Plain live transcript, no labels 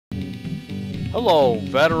Hello,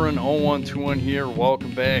 Veteran 0121 here.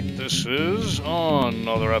 Welcome back. This is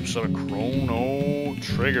another episode of Chrono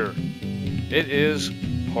Trigger. It is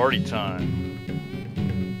party time.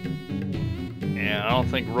 And I don't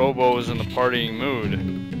think Robo is in the partying mood.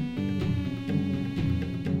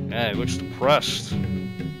 Yeah, he looks depressed.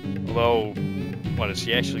 Although, what, is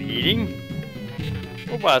he actually eating?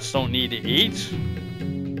 Robots don't need to eat.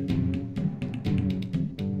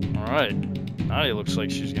 Alright. Nadia looks like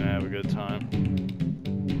she's gonna have a good time.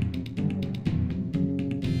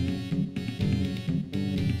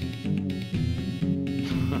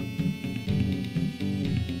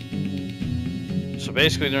 So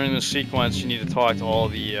basically, during this sequence, you need to talk to all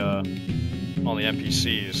the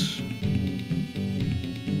NPCs.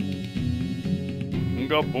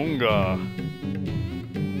 Boonga boonga.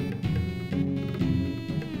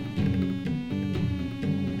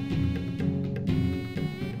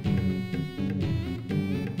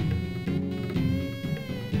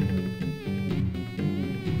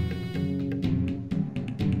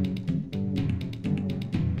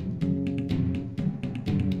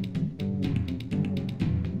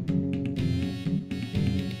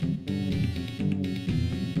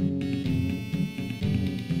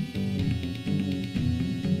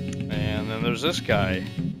 There's this guy,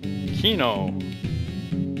 Chrono.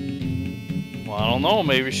 Well, I don't know,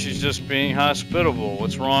 maybe she's just being hospitable.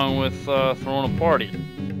 What's wrong with throwing a party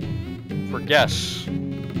for guests?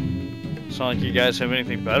 It's not like you guys have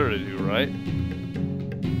anything better to do, right?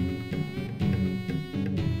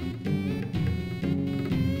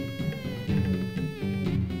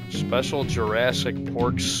 Special Jurassic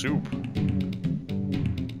pork soup.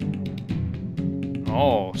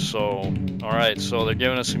 Oh, so, alright, so they're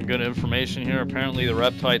giving us some good information here. Apparently the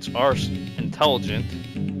reptiles are intelligent.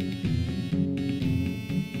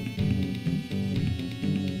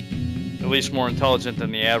 At least more intelligent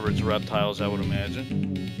than the average reptiles, I would imagine.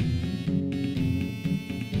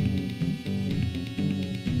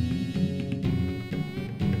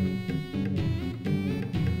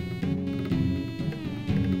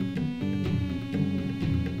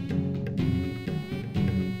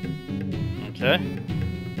 Okay.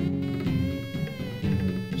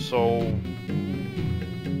 So,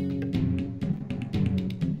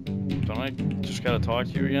 don't I just gotta talk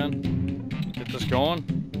to you again? Get this going?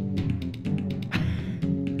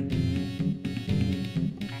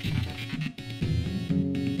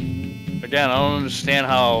 Again, I don't understand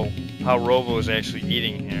how Robo is actually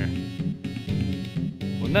eating here.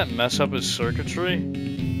 Wouldn't that mess up his circuitry?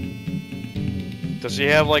 Does he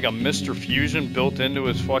have like a Mr. Fusion built into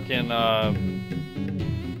his fucking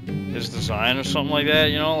his design or something like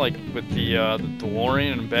that, you know, like with the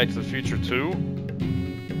DeLorean and Back to the Future 2.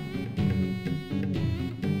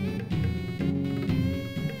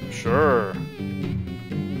 Sure.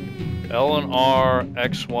 L and R,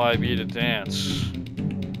 X, Y, B to dance.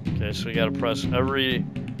 Okay, so you gotta press every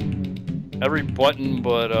button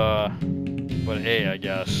but A, I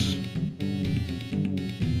guess.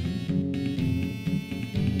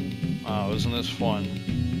 Wow, isn't this fun?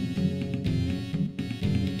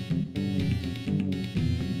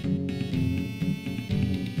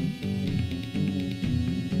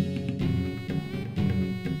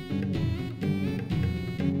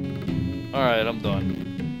 Alright, I'm done.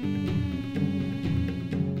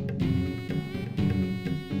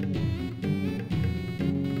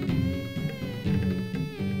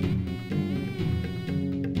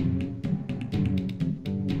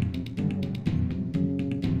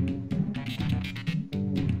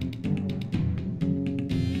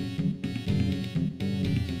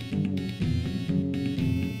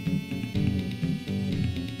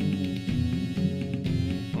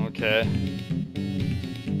 Okay.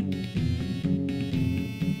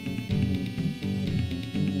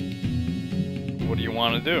 What do you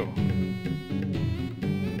want to do?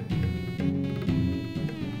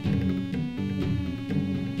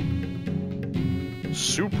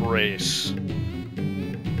 Soup race.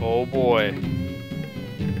 Oh boy.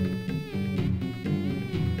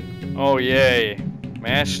 Oh yay.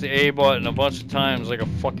 Mash the A button a bunch of times like a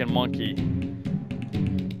fucking monkey.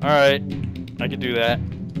 Alright. I could do that.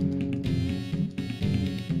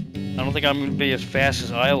 I don't think I'm gonna be as fast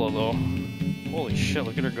as Isla though. Holy shit,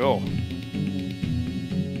 look at her go.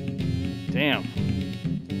 Damn.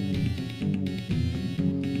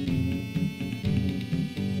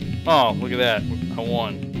 Oh, look at that. I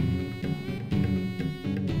won.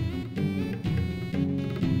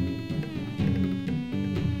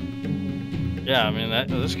 Yeah, I mean,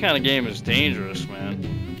 this kind of game is dangerous,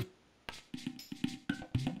 man.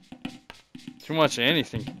 Too much of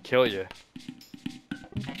anything can kill you.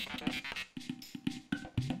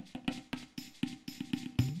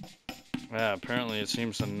 Yeah, apparently it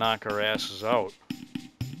seems to knock our asses out.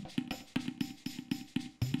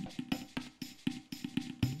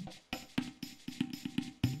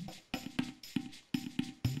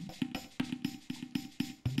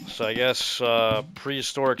 So I guess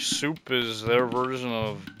prehistoric soup is their version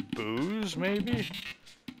of booze, maybe?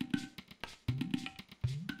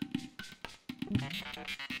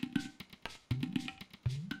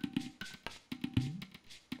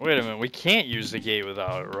 Wait a minute, we can't use the gate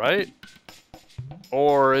without it, right?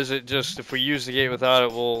 Or is it just if we use the gate without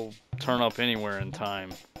it, we'll turn up anywhere in time?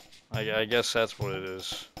 I guess that's what it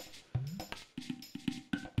is.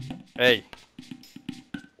 Hey,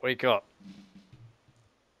 wake up.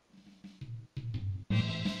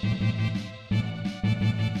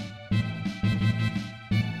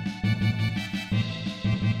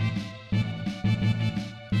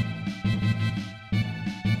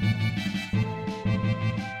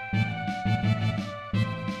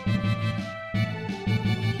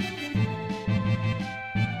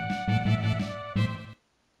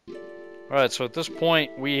 Alright, so at this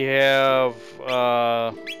point we have,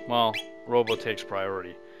 well, Robo takes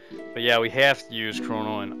priority. But yeah, we have to use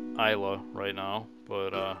Chrono and Isla right now,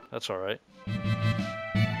 but that's alright.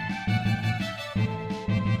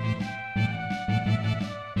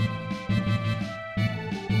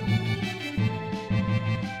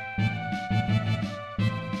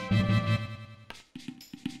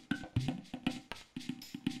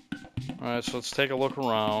 Alright, so let's take a look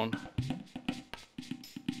around.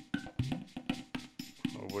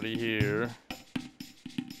 Nobody here.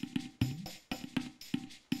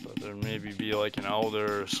 Thought there maybe be like an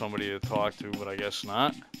elder or somebody to talk to, but I guess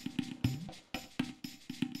not.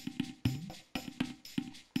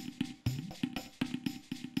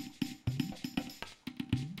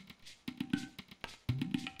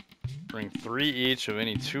 Bring 3 each of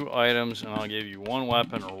any 2 items, and I'll give you 1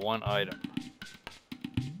 weapon or 1 item.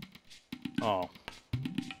 Oh.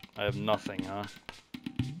 I have nothing, huh?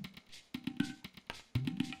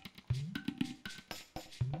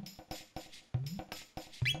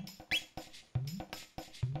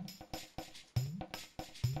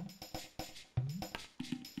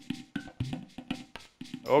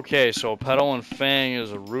 Okay, so Petal and Fang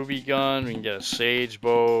is a ruby gun. We can get a sage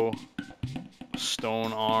bow,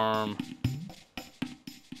 stone arm,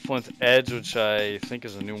 flint edge, which I think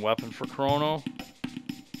is a new weapon for Chrono.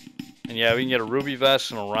 And yeah, we can get a ruby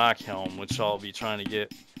vest and a rock helm, which I'll be trying to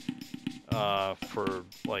get for,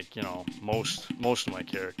 like, you know, most of my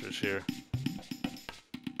characters here.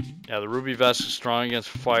 Yeah, the ruby vest is strong against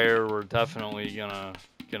fire. We're definitely gonna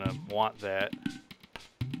want that.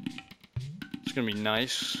 It's gonna be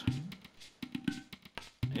nice.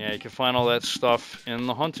 Yeah, you can find all that stuff in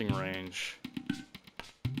the hunting range.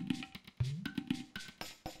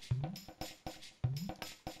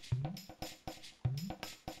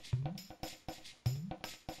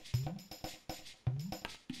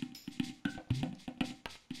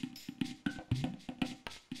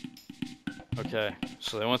 Okay,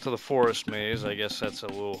 so they went to the forest maze. I guess that's a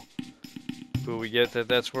little clue we get that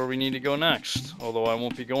that's where we need to go next. Although I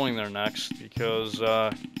won't be going there next because,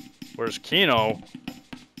 where's Kino?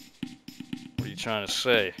 What are you trying to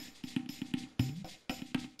say?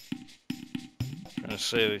 Trying to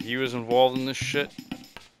say that he was involved in this shit?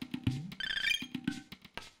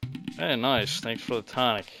 Hey, nice. Thanks for the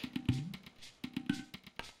tonic.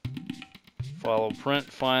 Follow print,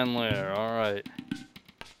 find lair. Alright.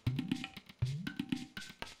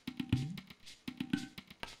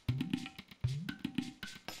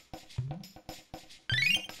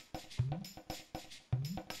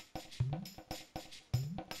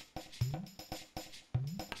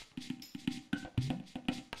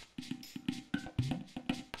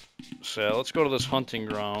 So let's go to this hunting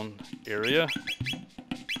ground area.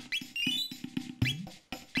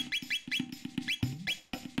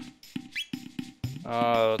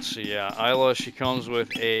 Let's see, yeah, Isla, she comes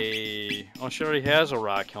with a... Oh, she already has a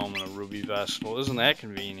rock helm and a ruby vest. Well, isn't that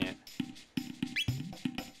convenient?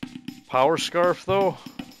 Power scarf, though?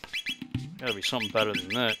 Gotta be something better than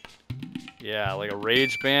that. Yeah, like a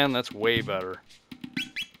rage band, that's way better.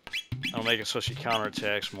 That'll make it so she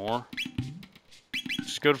counterattacks more.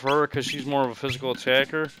 It's good for her because she's more of a physical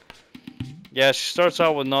attacker. Yeah, she starts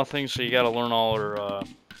out with nothing, so you gotta learn all her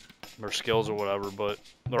skills or whatever, but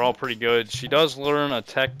they're all pretty good. She does learn a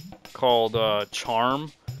tech called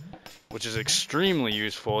Charm, which is extremely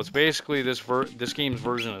useful. It's basically this game's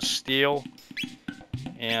version of Steel,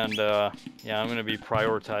 and yeah, I'm gonna be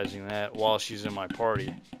prioritizing that while she's in my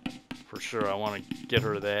party for sure. I want to get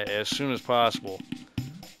her that as soon as possible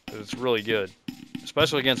because it's really good,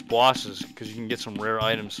 especially against bosses because you can get some rare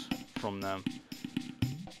items from them.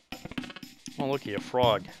 Oh, looky, a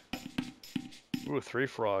frog. Ooh, 3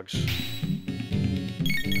 frogs.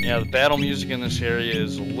 Yeah, the battle music in this area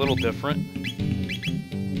is a little different.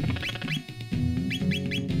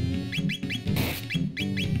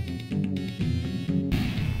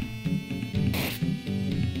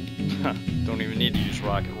 Don't even need to use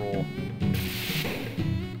rocket roll.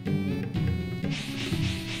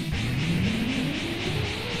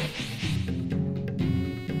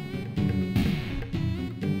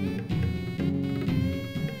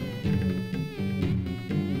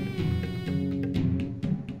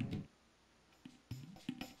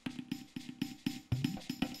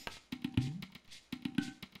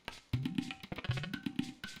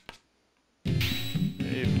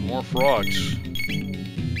 Hey, for more frogs.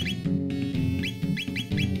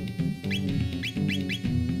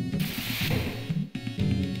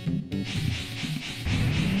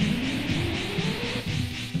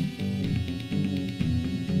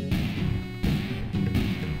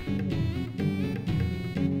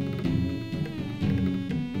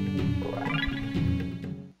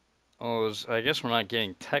 Oh, I guess we're not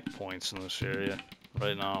getting tech points in this area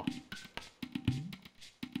right now.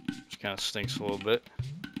 Which kind of stinks a little bit.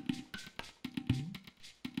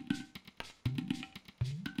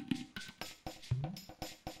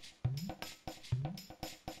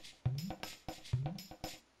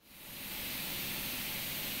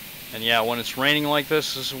 And yeah, when it's raining like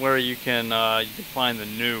this is where you can find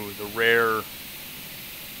the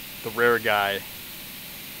rare guy.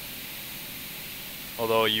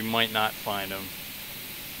 Although you might not find him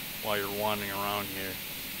while you're wandering around here.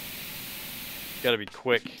 Gotta be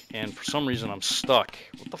quick, and for some reason I'm stuck.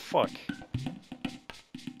 What the fuck? I'm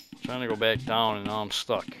trying to go back down and now I'm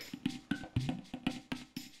stuck.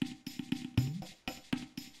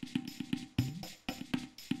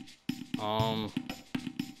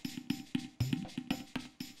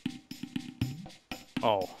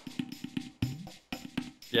 Oh.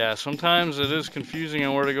 Yeah, sometimes it is confusing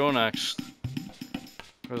on where to go next.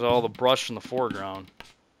 There's all the brush in the foreground.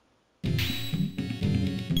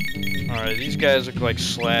 Alright, these guys look like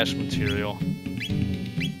slash material.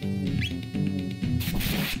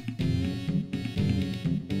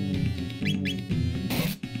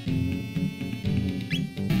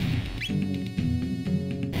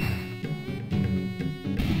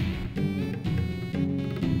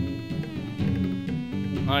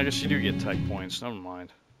 I guess you do get tech points, never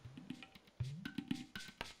mind.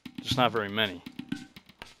 Just not very many.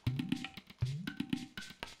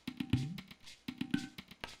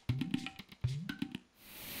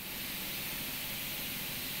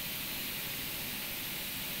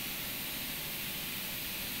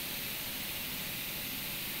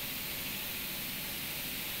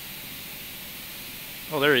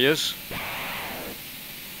 Oh, there he is.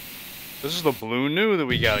 This is the blue new that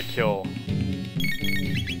we gotta kill.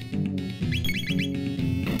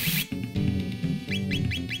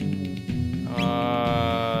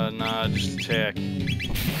 Nah, just attack. I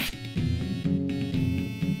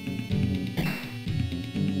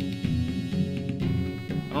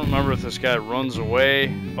don't remember if this guy runs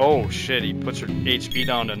away. Oh shit, he puts her HP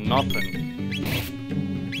down to nothing.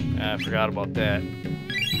 I forgot about that.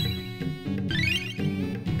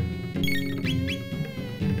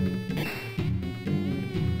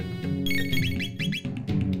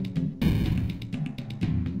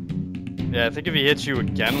 Yeah, I think if he hits you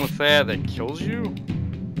again with that, that kills you.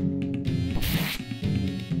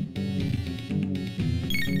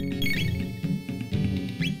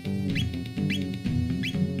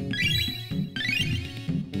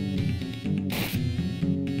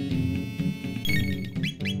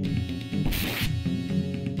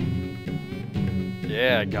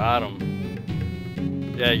 Yeah, I got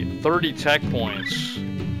him. Yeah, you get 30 tech points.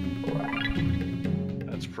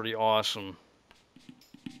 That's pretty awesome.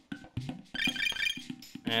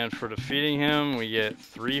 And for defeating him, we get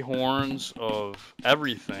 3 horns of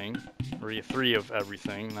everything. Or we get 3 of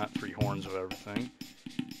everything, not 3 horns of everything.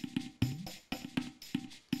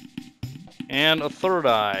 And a 3rd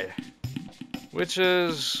eye, which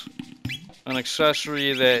is an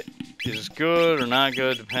accessory that is good or not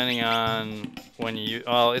good depending on when you...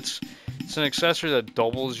 Well, it's an accessory that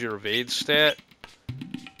doubles your evade stat.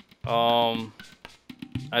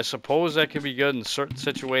 I suppose that could be good in certain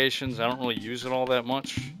situations. I don't really use it all that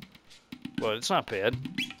much, but it's not bad.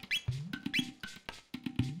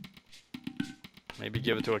 Maybe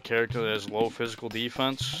give it to a character that has low physical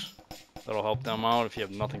defense. That'll help them out if you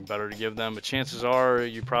have nothing better to give them, but chances are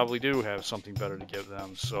you probably do have something better to give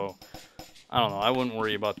them, so I don't know, I wouldn't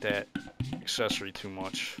worry about that accessory too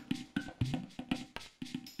much.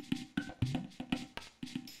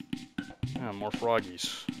 Ah, more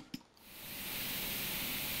froggies.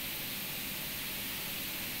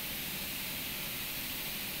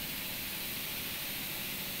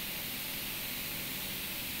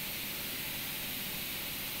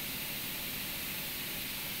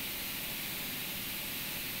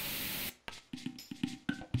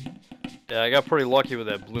 Yeah, I got pretty lucky with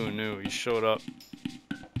that blue new. He showed up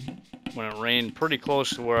when it rained pretty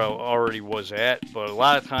close to where I already was at, but a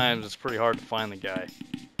lot of times it's pretty hard to find the guy.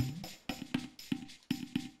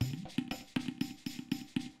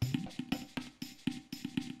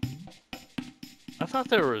 I thought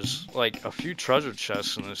there was like a few treasure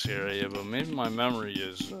chests in this area, but maybe my memory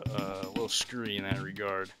is a little screwy in that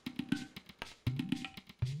regard.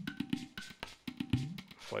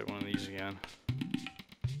 Fight one of these again.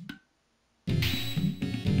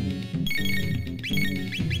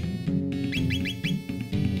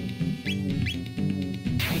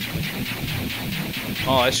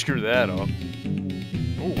 Oh, I screwed that up.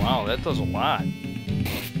 Oh, wow, that does a lot.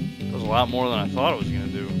 Does a lot more than I thought it was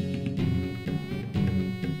going to do.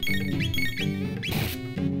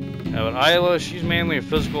 Yeah, but Isla, she's mainly a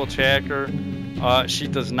physical attacker. She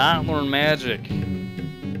does not learn magic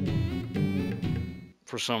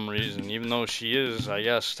for some reason, even though she is, I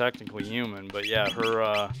guess, technically human. But yeah,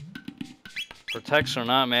 her attacks are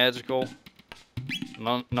not magical.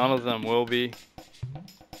 None of them will be.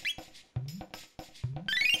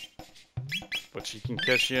 But she can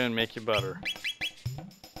catch you and make you better.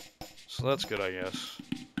 So that's good, I guess.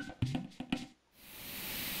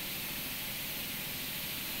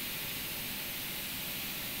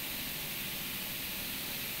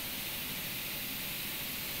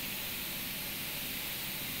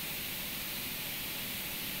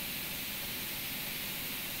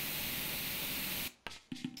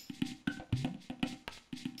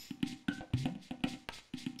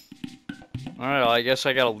 Alright, well, I guess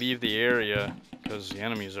I gotta leave the area because the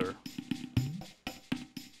enemies are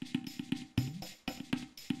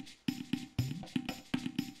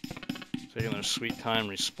taking their sweet time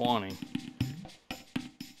respawning.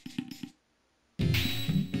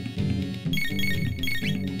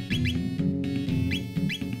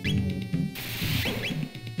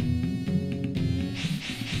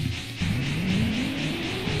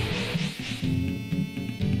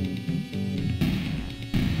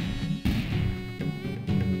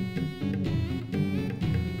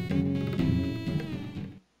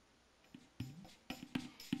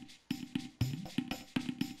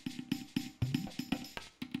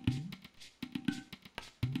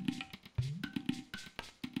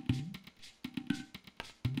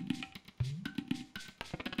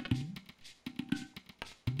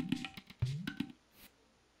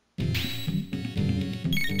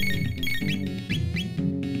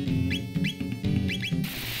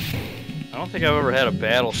 I don't think I've ever had a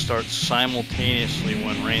battle start simultaneously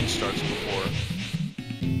when rain starts before.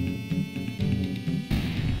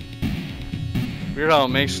 Weird how it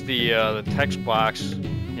makes the text box,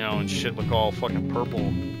 you know, and shit look all fucking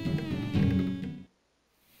purple.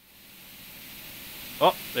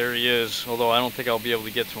 Oh, there he is. Although I don't think I'll be able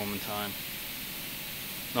to get to him in time.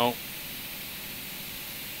 No.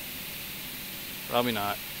 Probably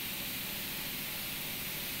not.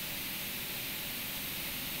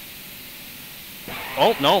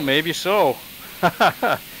 Oh, no, maybe so.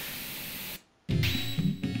 But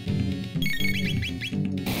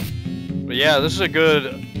yeah, this is a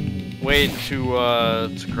good way to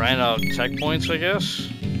grind out tech points, I guess.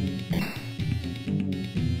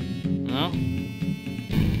 No?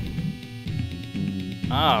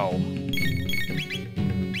 Ow.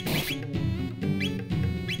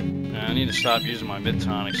 Yeah, I need to stop using my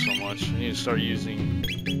mid-tonic so much. I need to start using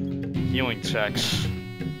healing techs.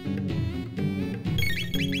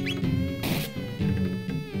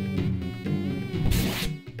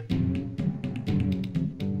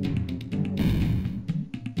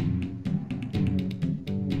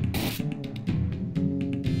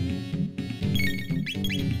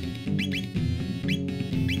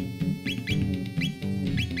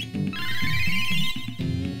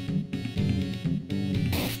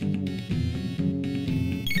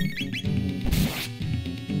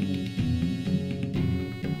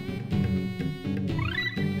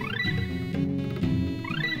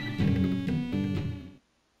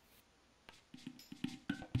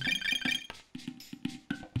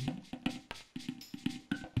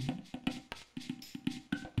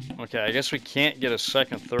 Okay, I guess we can't get a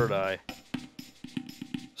second third eye.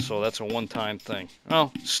 So that's a one-time thing.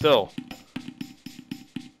 Well, still.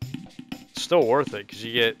 It's still worth it, because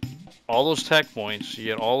you get all those tech points, you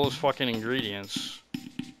get all those fucking ingredients.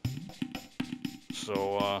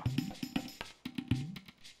 So,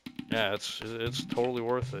 yeah, it's totally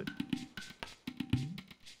worth it.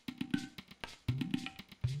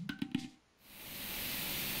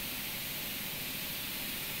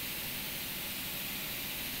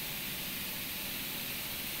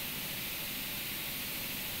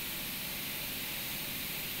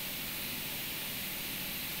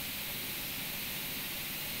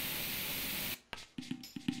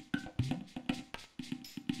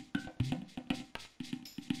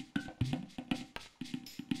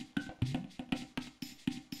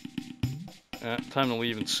 Time to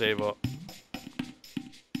leave and save up.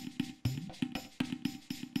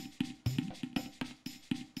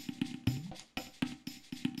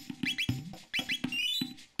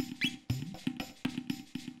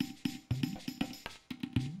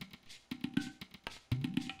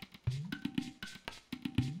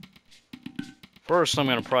 First, I'm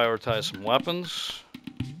going to prioritize some weapons.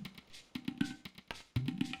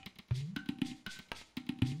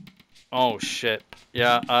 Oh, shit.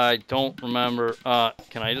 Yeah, I don't remember.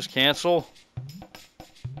 Can I just cancel?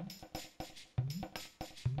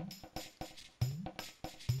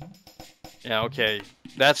 Yeah, okay.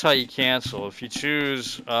 That's how you cancel. If you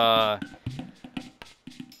choose the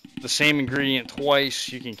same ingredient twice,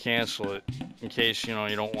 you can cancel it. In case, you know,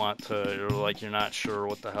 you don't want to, or like you're not sure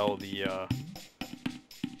what the hell the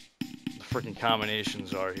freaking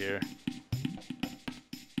combinations are here.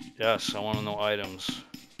 Yes, I want to know items.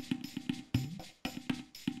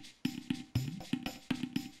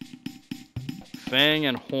 Fang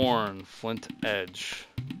and horn, flint edge.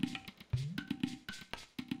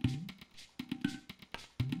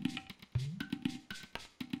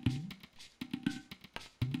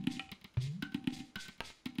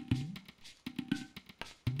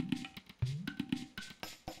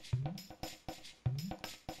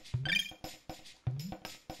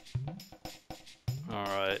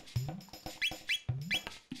 Alright.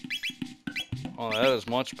 Oh, that is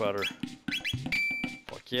much better.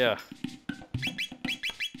 Fuck yeah.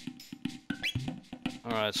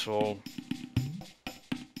 Alright, so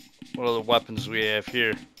what other weapons do we have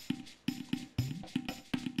here?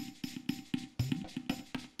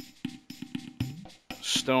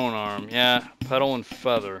 Stone arm, yeah, petal and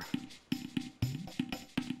feather.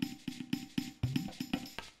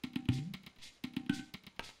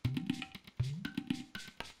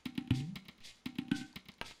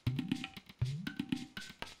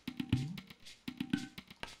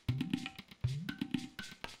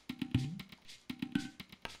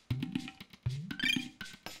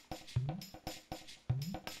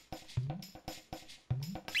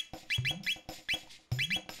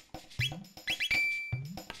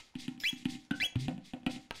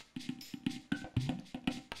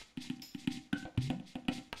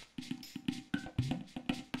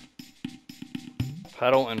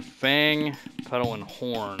 Petal and fang, petal and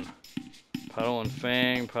horn. Petal and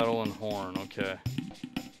fang, petal and horn, okay.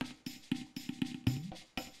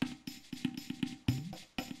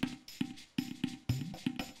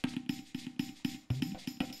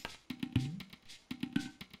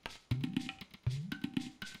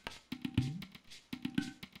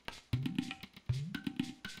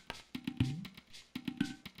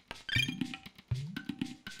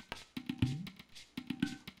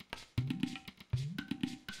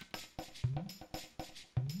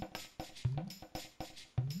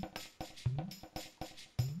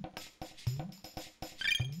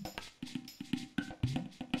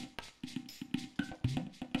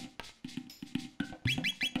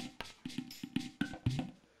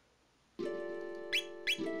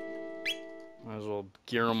 Might as well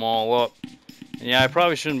gear them all up. And yeah, I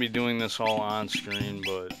probably shouldn't be doing this all on screen,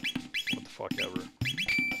 but what the fuck ever.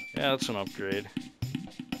 Yeah, that's an upgrade.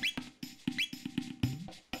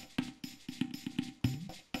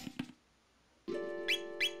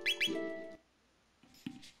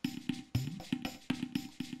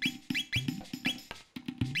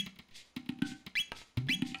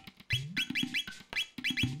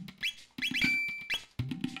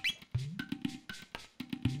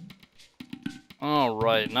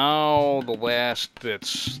 Alright, now the last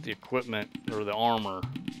bits, the equipment, or the armor.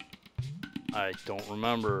 I don't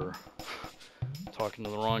remember. Talking to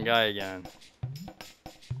the wrong guy again.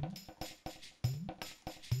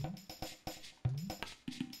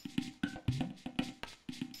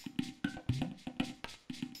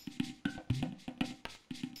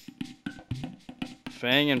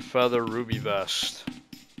 Fang and feather ruby vest.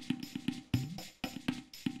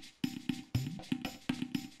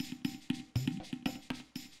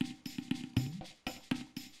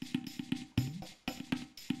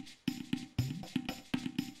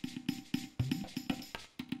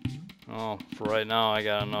 Oh, for right now, I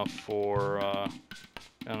got enough for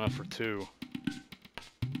two.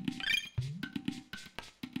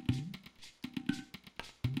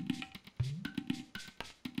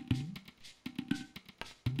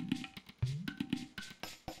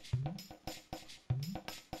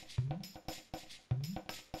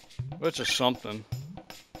 Which is something.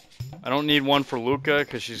 I don't need one for Luca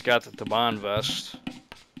because she's got the Taban vest.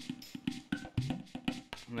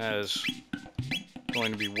 And that is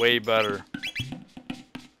going to be way better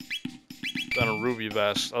than a ruby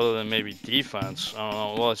vest, other than maybe defense. I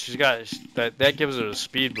don't know. Well, she's got that gives her a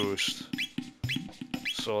speed boost,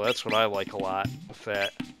 so that's what I like a lot with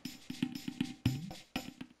that.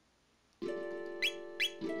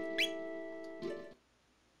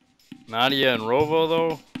 Nadia and Rovo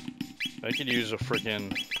though, I could use a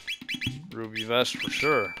freaking ruby vest for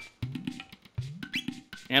sure,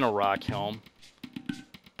 and a rock helm.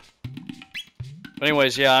 But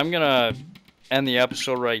anyways, yeah, I'm gonna end the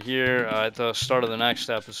episode right here. At the start of the next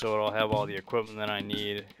episode, I'll have all the equipment that I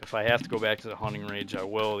need. If I have to go back to the hunting range, I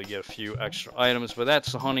will to get a few extra items. But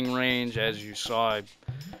that's the hunting range. As you saw, I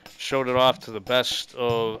showed it off to the best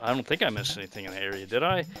of... I don't think I missed anything in the area, did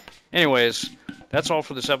I? Anyways, that's all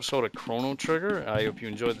for this episode of Chrono Trigger. I hope you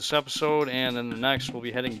enjoyed this episode. And then the next, we'll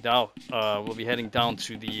be heading down. To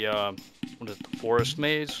the what is it, the forest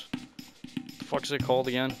maze? What the fuck is it called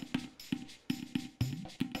again?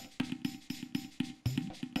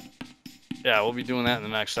 Yeah, we'll be doing that in the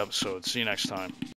next episode. See you next time.